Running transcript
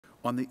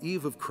On the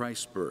eve of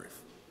Christ's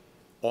birth,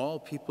 all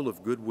people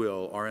of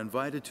goodwill are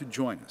invited to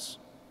join us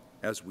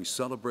as we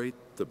celebrate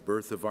the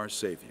birth of our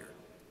Savior.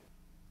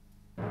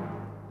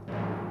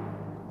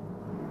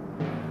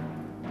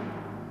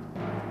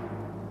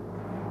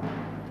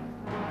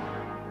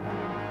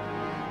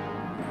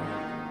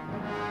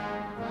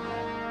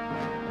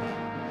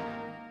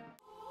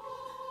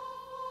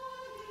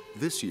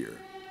 This year,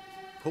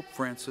 Pope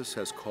Francis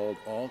has called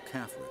all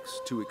Catholics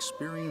to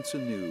experience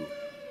anew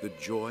the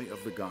joy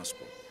of the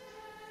gospel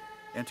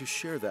and to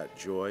share that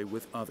joy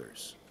with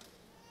others.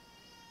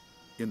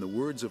 In the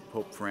words of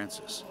Pope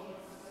Francis,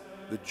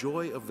 the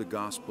joy of the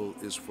gospel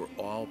is for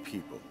all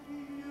people.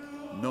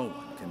 No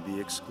one can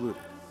be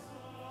excluded.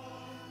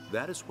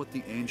 That is what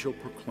the angel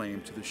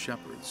proclaimed to the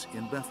shepherds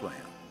in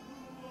Bethlehem.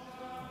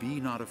 Be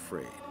not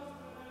afraid,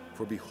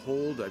 for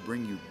behold, I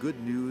bring you good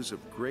news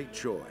of great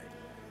joy,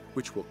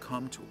 which will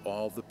come to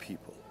all the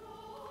people.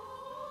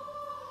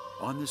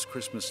 On this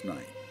Christmas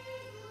night,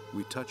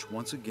 we touch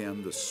once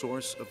again the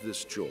source of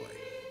this joy,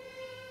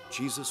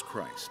 Jesus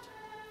Christ,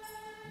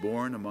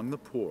 born among the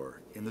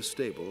poor in the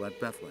stable at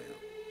Bethlehem.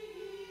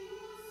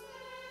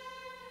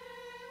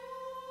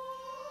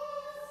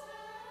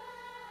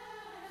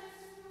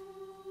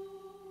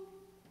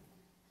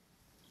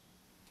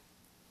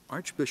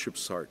 Archbishop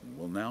Sartain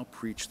will now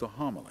preach the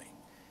homily,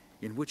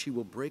 in which he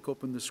will break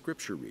open the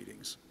scripture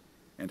readings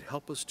and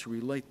help us to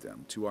relate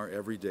them to our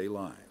everyday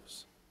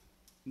lives.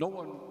 No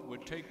one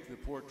would take the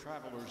poor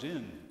travelers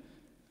in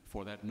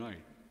for that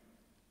night.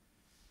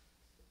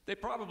 They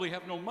probably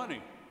have no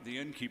money, the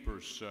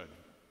innkeepers said.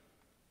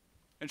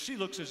 And she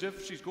looks as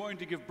if she's going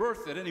to give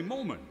birth at any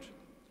moment.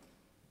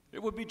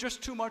 It would be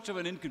just too much of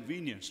an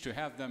inconvenience to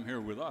have them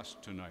here with us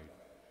tonight,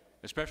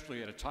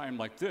 especially at a time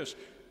like this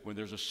when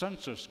there's a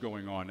census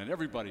going on and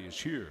everybody is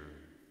here.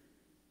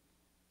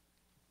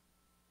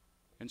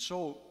 And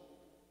so,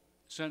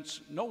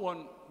 since no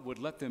one would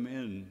let them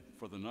in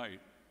for the night,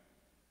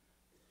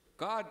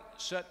 God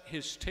set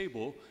his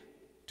table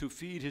to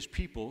feed his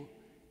people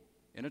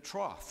in a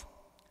trough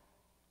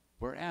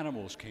where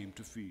animals came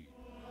to feed.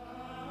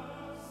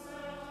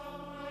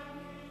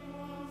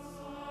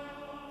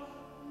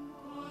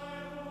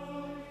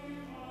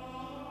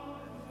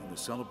 In the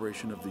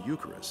celebration of the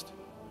Eucharist,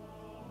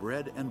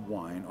 bread and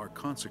wine are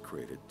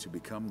consecrated to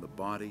become the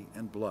body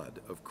and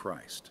blood of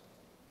Christ.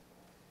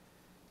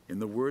 In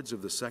the words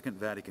of the Second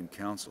Vatican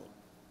Council,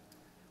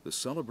 the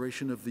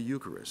celebration of the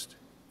Eucharist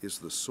is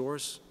the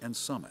source and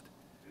summit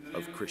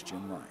of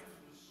Christian life.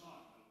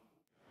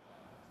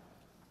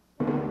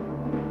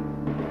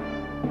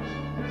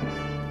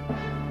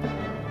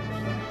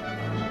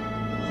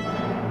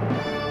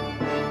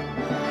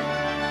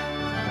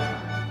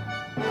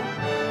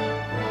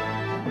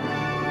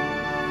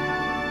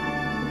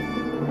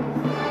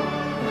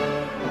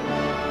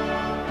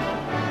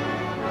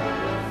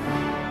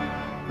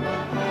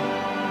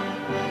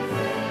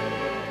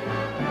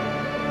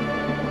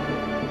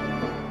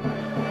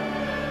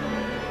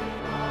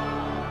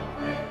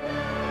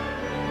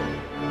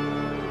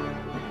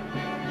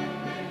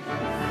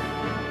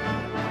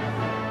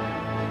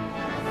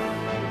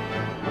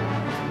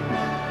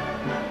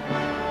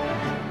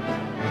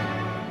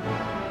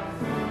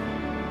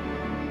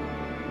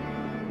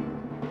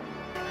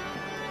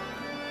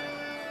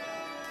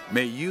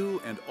 May you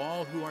and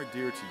all who are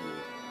dear to you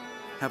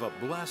have a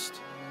blessed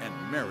and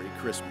Merry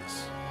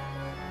Christmas.